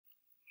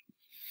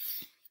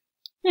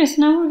Yes,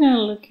 now we're going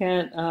to look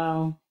at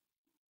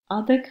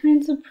other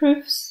kinds of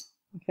proofs.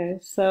 Okay,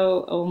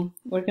 so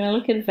we're going to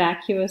look at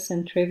vacuous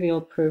and trivial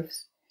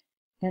proofs.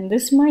 And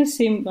this might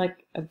seem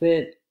like a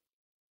bit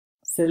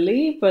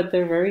silly, but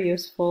they're very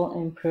useful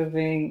in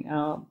proving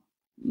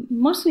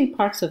mostly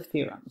parts of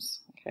theorems.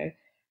 Okay,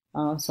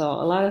 so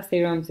a lot of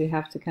theorems you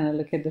have to kind of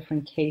look at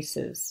different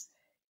cases,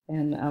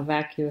 and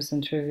vacuous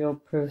and trivial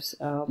proofs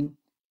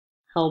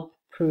help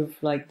prove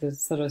like the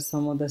sort of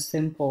some of the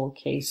simple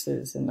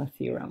cases in a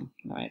theorem.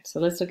 All right, so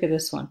let's look at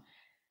this one.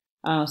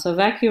 So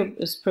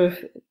vacuous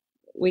proof,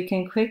 we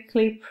can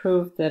quickly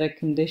prove that a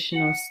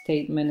conditional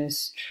statement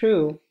is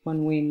true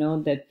when we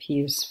know that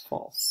P is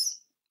false,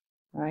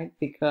 right?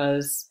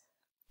 Because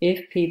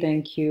if P,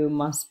 then Q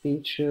must be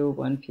true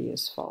when P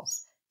is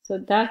false. So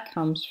that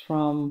comes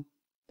from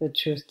the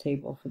truth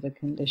table for the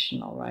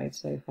conditional, right?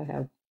 So if I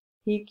have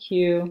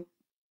PQ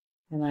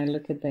and I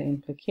look at the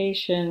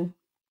implication,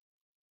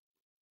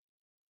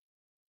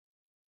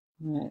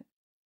 right,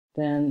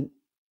 then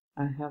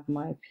I have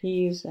my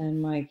P's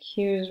and my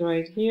Q's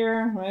right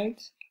here,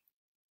 right?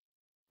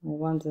 My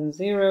ones and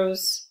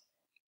zeros.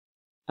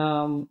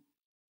 True,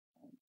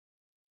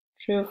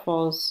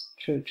 false,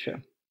 true, true.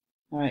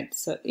 All right,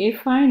 so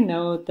if I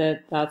know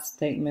that that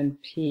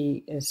statement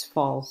P is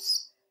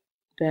false,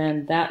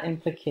 then that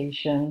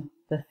implication,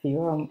 the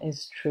theorem,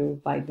 is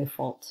true by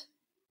default.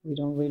 We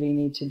don't really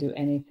need to do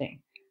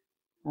anything.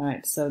 All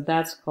right, so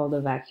that's called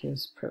a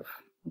vacuous proof.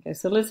 Okay,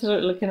 so let's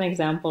look at an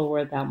example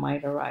where that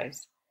might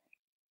arise.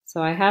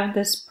 So I have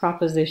this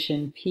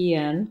proposition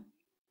Pn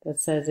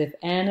that says if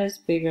n is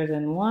bigger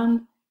than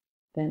 1,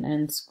 then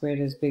n squared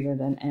is bigger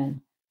than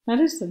n.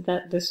 Notice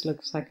that this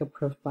looks like a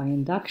proof by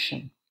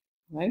induction,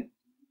 right?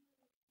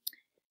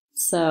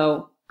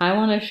 So I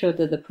want to show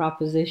that the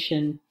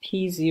proposition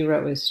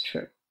P0 is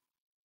true,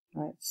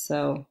 right?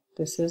 So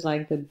this is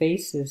like the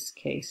basis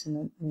case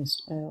in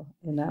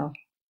a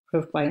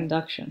proof by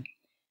induction.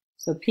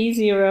 So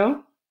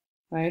P0,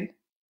 right,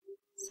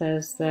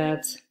 says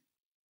that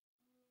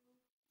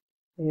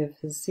if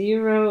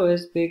 0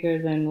 is bigger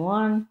than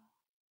 1,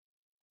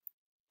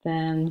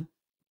 then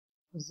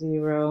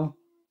 0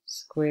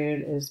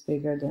 squared is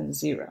bigger than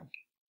 0.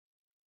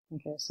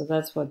 Okay, so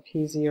that's what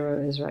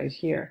P0 is right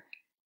here.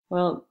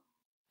 Well,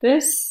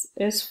 this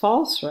is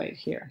false right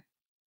here.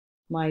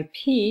 My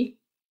P,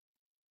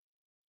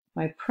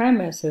 my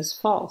premise is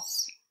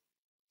false.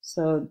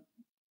 So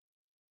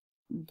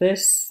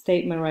this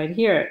statement right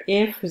here,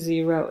 if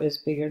 0 is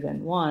bigger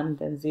than 1,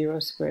 then 0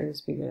 squared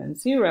is bigger than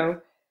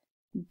 0,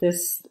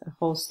 this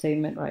whole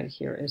statement right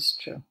here is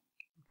true.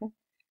 Okay?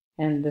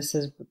 And this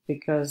is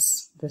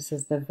because this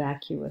is the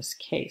vacuous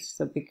case.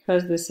 So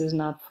because this is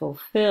not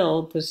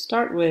fulfilled to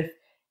start with,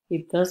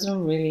 it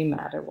doesn't really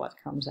matter what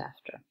comes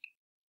after.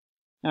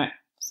 All right,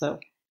 so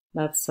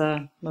that's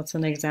an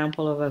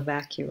example of a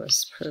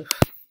vacuous proof.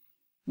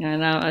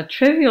 Now a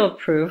trivial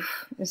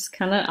proof is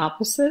kind of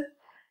opposite.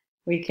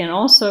 We can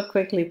also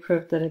quickly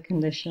prove that a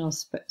conditional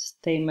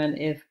statement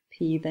if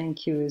P then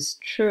Q is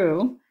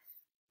true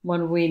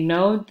when we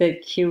know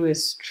that Q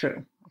is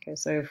true. Okay,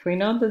 so if we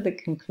know that the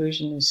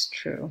conclusion is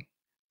true,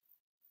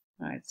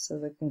 all right, so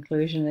the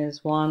conclusion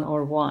is 1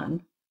 or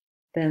 1,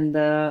 then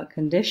the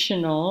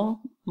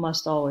conditional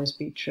must always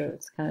be true.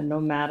 It's kind of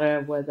no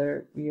matter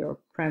whether your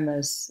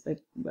premise,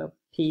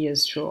 P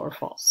is true or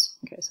false.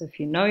 Okay, so if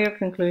you know your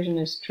conclusion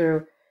is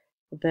true,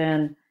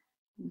 then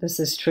this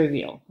is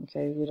trivial.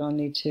 Okay, you don't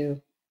need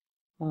to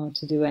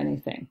do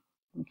anything.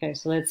 Okay,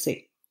 so let's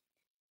see.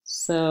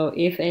 So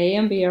if A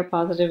and B are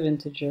positive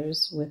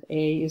integers with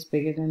A is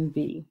bigger than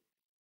B,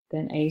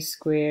 then A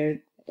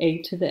squared, A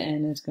to the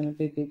n is going to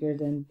be bigger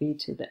than B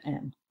to the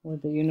n, where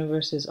the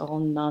universe is all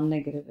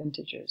non-negative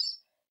integers.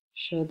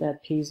 Show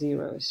that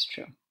P0 is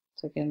true.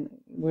 So again,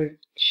 we're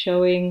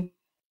showing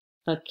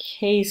a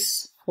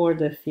case for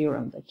the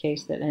theorem, the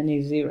case that n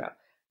is 0.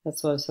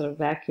 That's what sort of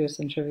vacuous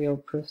and trivial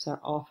proofs are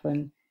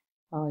often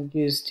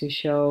used to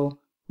show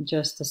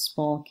just a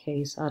small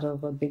case out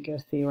of a bigger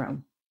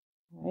theorem,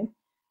 right?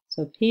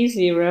 So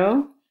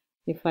P0,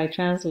 if I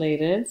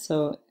translate it,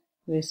 so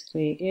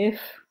basically if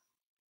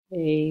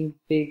A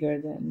bigger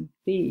than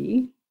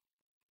B,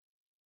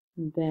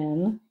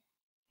 then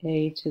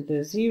A to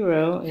the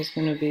 0 is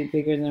going to be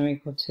bigger than or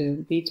equal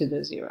to B to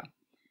the 0.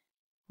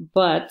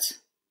 But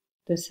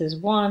this is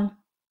 1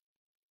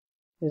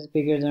 is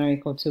bigger than or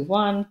equal to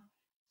 1,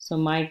 so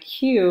my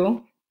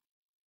Q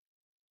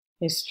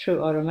is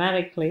true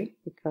automatically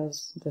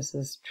because this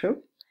is true.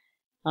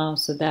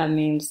 So that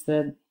means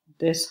that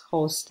this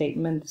whole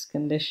statement, this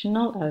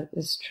conditional,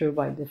 is true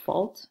by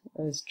default.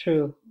 Is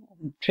true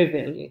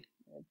trivially,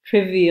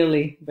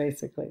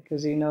 basically,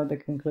 because you know the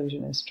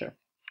conclusion is true.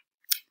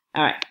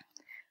 All right.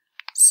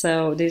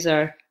 So these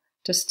are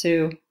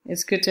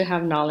it's good to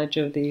have knowledge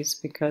of these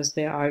because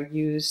they are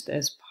used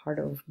as part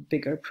of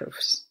bigger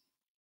proofs.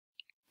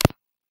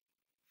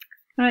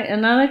 All right,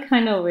 another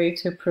kind of way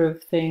to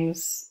prove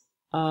things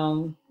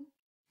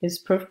is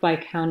proof by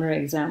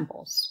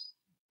counterexamples.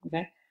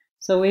 Okay,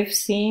 so we've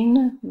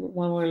seen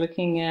when we're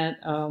looking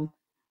at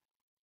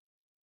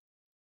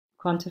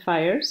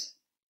quantifiers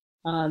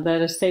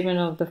that a statement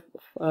of the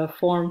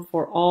form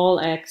for all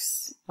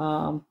x,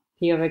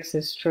 p of x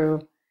is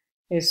true,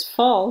 is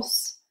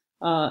false,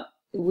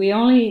 we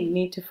only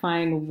need to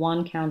find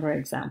one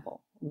counterexample,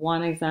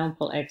 one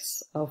example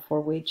x for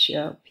which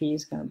p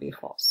is going to be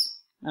false.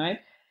 All right.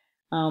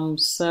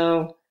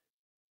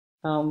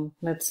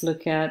 Let's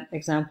look at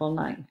example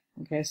 9.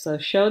 Okay, so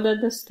show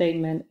that the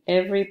statement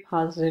every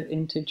positive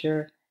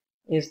integer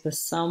is the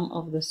sum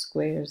of the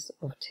squares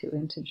of two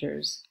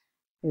integers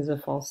is a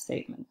false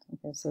statement.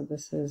 Okay, so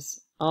this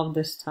is of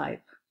this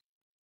type.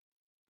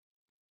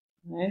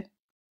 Right?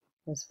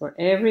 Because for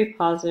every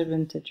positive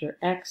integer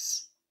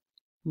x,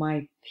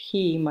 my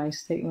p, my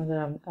statement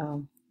that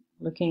I'm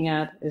looking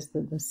at, is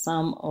the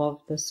sum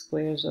of the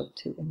squares of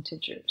two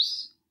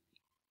integers.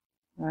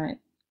 All right.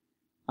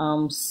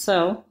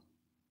 So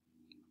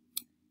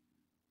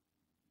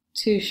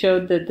to show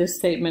that this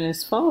statement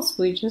is false,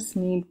 we just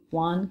need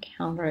one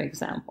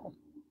counterexample,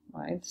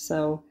 right?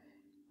 So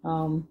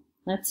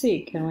let's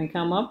see, can we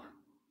come up?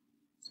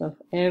 So if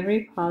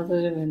every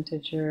positive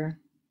integer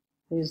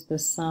is the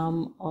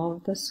sum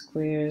of the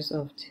squares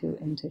of two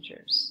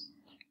integers.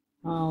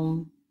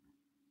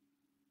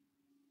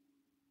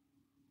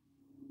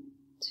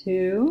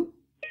 2,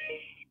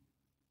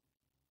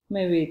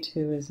 maybe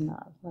 2 is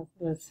not.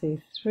 Let's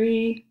see,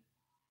 3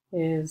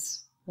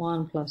 is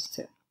 1 plus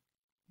 2.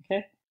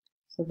 Okay,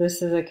 so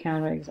this is a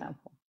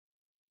counterexample.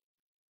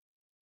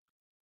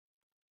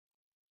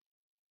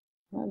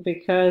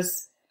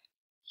 Because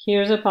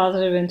here's a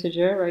positive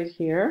integer right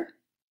here,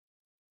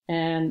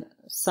 and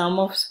sum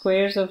of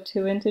squares of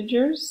two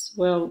integers,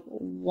 well,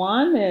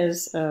 1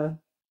 is a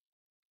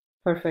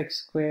perfect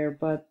square,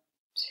 but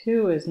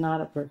 2 is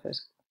not a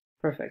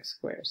perfect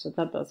square, so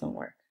that doesn't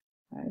work,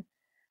 right?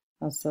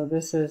 So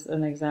this is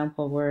an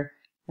example where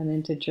an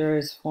integer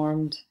is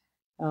formed.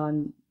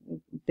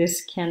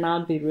 This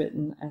cannot be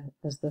written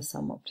as the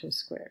sum of two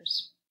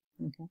squares.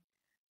 Okay.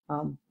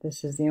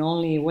 This is the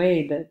only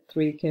way that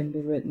 3 can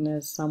be written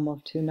as sum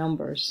of two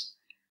numbers,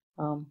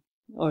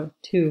 or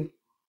two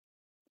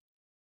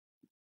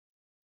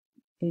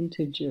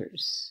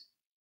integers.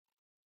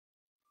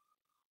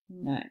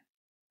 All right.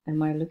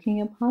 Am I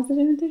looking at positive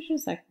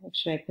integers?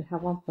 Actually, I could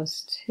have 1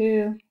 plus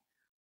 2.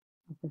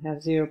 I could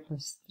have 0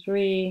 plus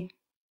 3.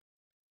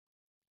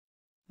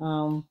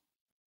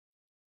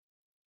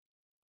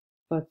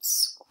 But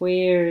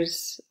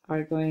squares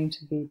are going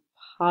to be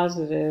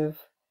positive.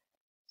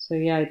 So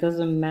yeah, it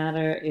doesn't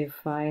matter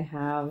if I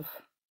have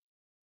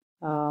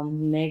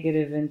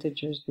negative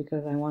integers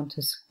because I want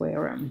to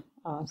square them.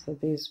 So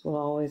these will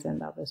always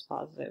end up as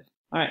positive.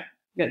 All right,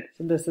 good.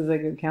 So this is a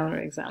good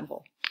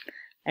counterexample.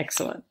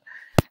 Excellent.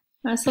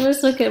 All right, so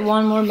let's look at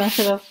one more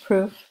method of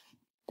proof.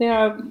 There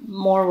are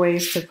more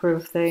ways to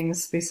prove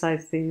things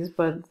besides these,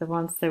 but the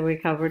ones that we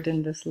covered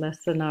in this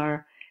lesson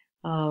are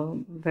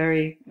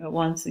very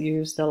ones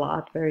used a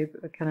lot, very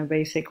kind of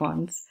basic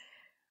ones.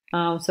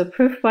 So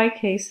proof by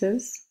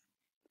cases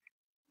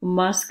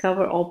must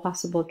cover all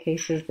possible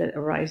cases that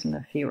arise in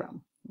a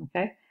theorem.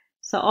 Okay,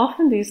 so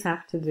often these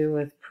have to do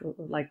with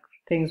like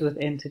things with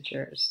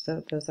integers.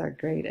 So those are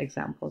great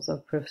examples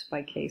of proofs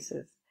by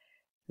cases.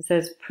 It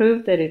says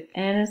prove that if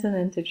n is an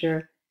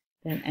integer,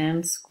 then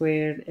n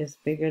squared is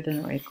bigger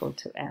than or equal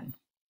to n.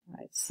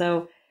 Right.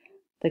 So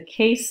the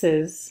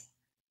cases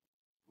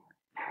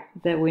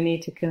that we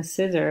need to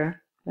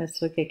consider,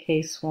 let's look at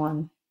case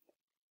 1.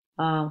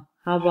 How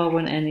about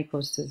when n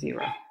equals to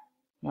 0?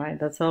 Right,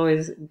 that's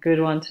always a good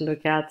one to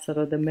look at, sort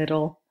of the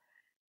middle,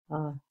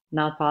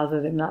 not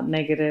positive, not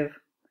negative.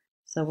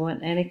 So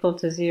when n equal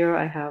to 0,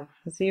 I have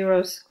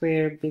 0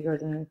 squared bigger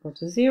than or equal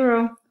to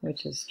 0,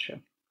 which is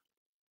true.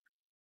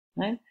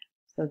 Right,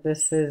 so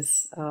this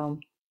is a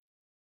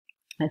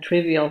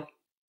trivial,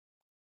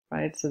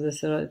 right? So this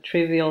is a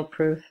trivial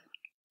proof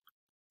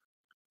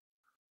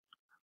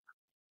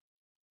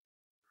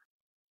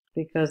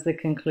because the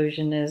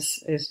conclusion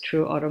is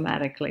true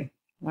automatically,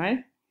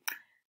 right?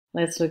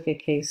 Let's look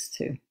at case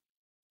 2.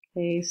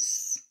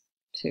 Case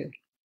 2.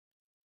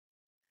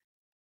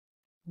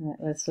 All right,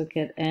 let's look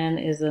at n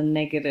is a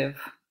negative.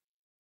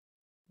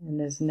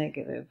 N is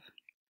negative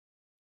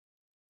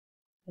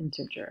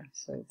integer,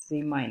 so it's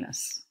z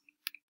minus.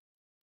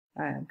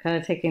 All right, I'm kind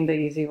of taking the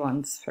easy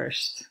ones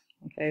first.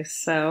 Okay,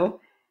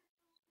 so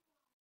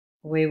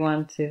we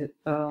want to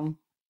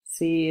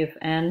see if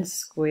n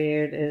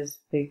squared is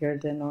bigger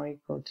than or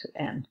equal to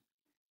n.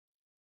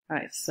 All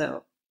right,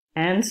 so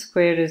n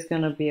squared is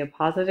going to be a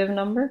positive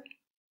number,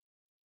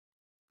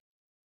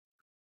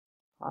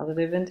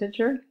 positive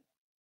integer,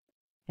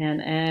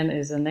 and n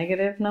is a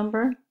negative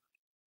number.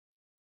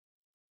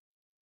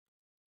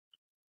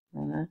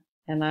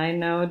 And I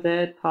know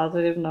that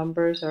positive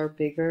numbers are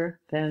bigger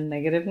than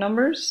negative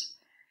numbers,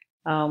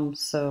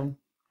 so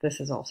this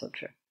is also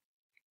true.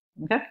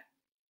 Okay?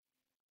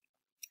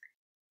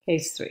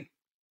 Case 3.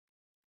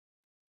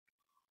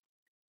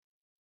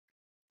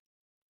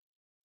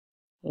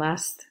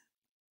 Last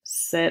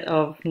set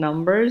of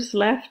numbers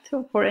left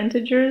for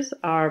integers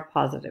are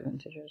positive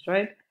integers,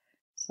 right?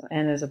 So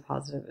n is a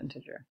positive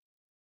integer.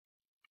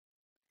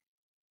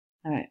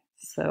 All right,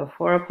 So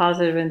for a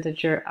positive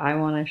integer, I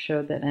want to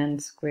show that n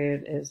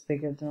squared is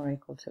bigger than or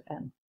equal to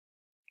n.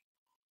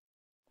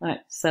 All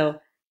right, so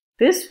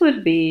this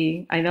would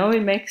be, I know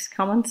it makes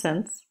common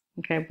sense,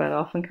 okay, but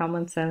often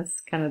common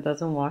sense kind of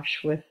doesn't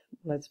wash with,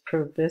 let's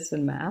prove this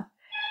in math.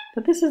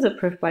 But this is a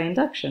proof by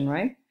induction,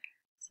 right?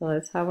 So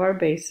let's have our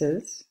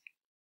bases.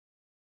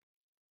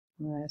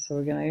 All right, so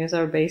we're going to use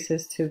our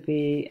basis to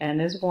be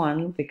n is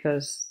 1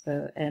 because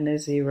the n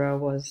is 0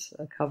 was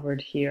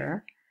covered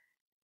here.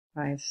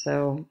 All right,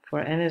 so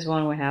for n is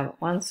 1, we have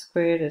 1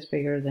 squared is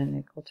bigger than or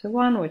equal to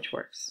 1, which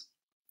works.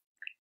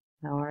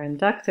 Now our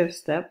inductive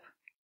step,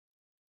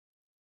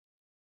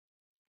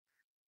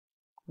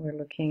 we're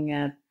looking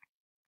at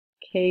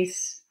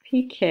case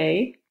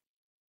pk,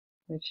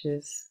 which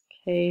is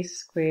k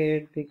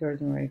squared bigger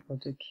than or equal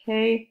to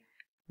k.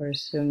 We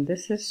assume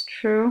this is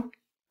true.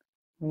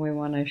 And we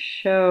want to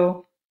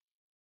show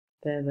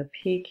that the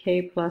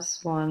pk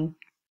plus 1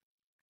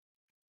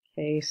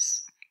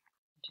 case,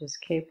 which is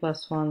k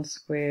plus 1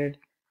 squared,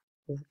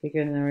 is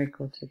bigger than or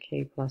equal to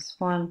k plus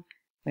 1.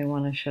 We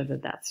want to show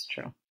that that's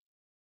true.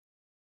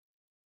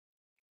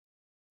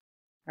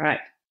 All right.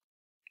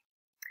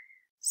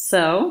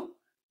 So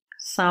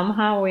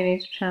somehow we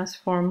need to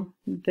transform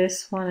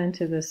this one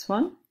into this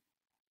one.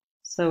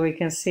 So we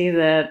can see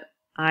that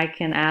I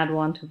can add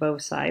 1 to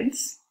both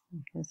sides.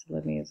 Okay, so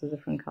let me use a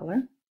different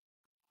color.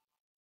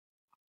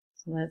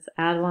 So let's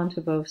add 1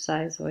 to both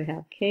sides. So we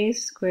have k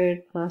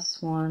squared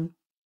plus 1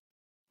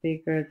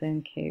 bigger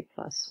than k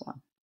plus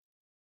 1.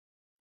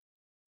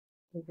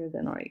 Bigger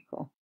than or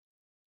equal.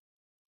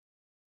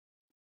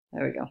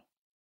 There we go.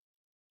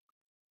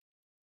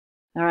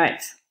 All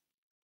right.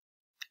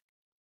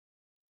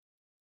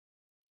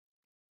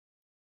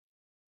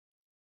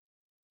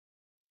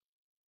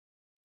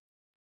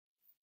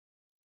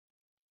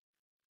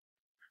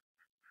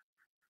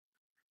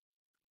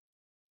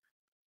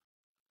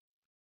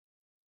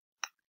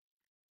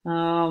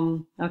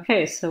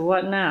 Okay, so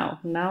what now?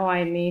 Now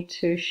I need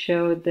to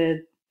show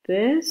that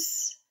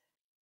this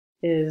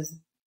is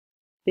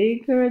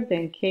bigger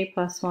than k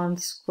plus 1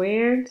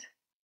 squared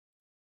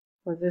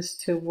for this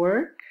to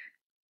work.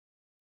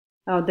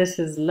 Oh, this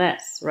is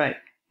less, right?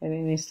 And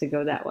it needs to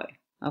go that way,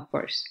 of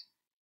course.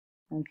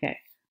 Okay,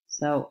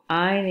 so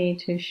I need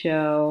to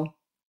show,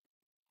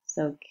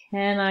 so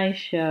can I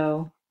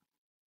show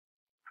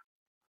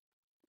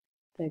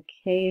that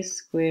k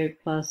squared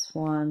plus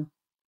 1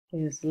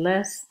 is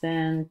less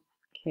than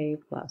k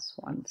plus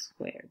 1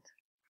 squared?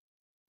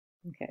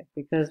 Okay,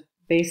 because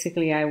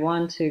basically I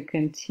want to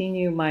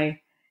continue my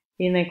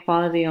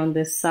inequality on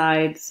this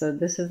side. So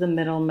this is the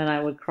middleman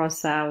I would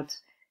cross out,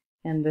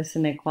 and this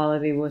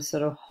inequality will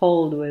sort of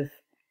hold with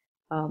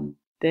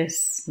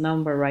this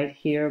number right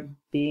here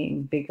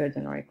being bigger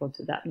than or equal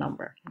to that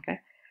number. Okay,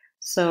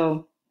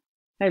 so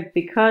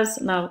because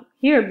now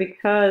here,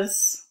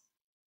 because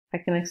I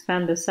can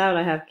expand this out,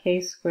 I have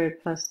k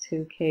squared plus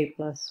 2k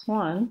plus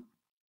 1.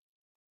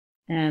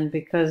 And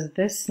because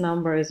this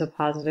number is a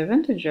positive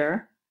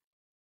integer,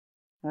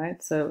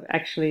 right? So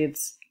actually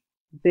it's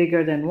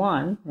bigger than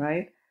 1,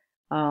 right?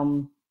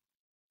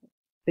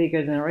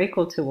 Bigger than or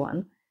equal to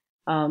 1,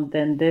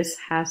 then this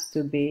has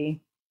to be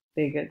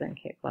bigger than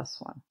k plus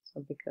 1.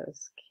 So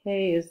because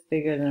k is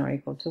bigger than or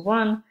equal to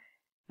 1,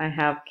 I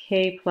have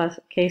k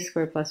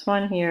squared plus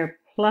 1 here,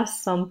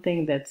 plus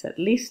something that's at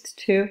least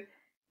 2,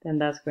 then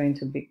that's going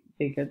to be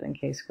bigger than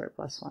k squared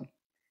plus 1.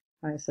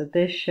 All right, so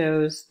this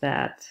shows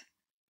that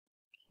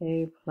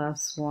k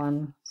plus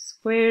 1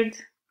 squared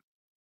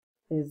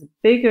is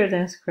bigger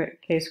than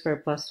k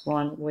squared plus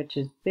 1, which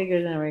is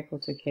bigger than or equal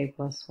to k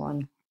plus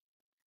 1.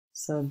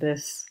 So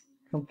this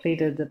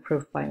completed the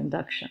proof by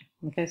induction.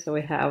 Okay, so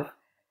we have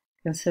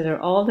consider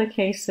all the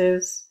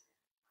cases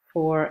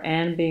for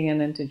n being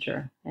an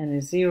integer. N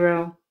is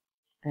 0,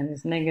 n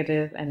is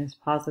negative, n is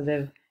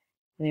positive,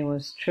 and it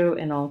was true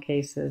in all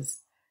cases,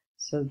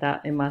 so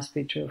that it must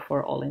be true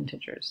for all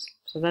integers.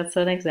 So that's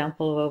an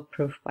example of a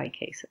proof by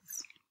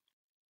cases.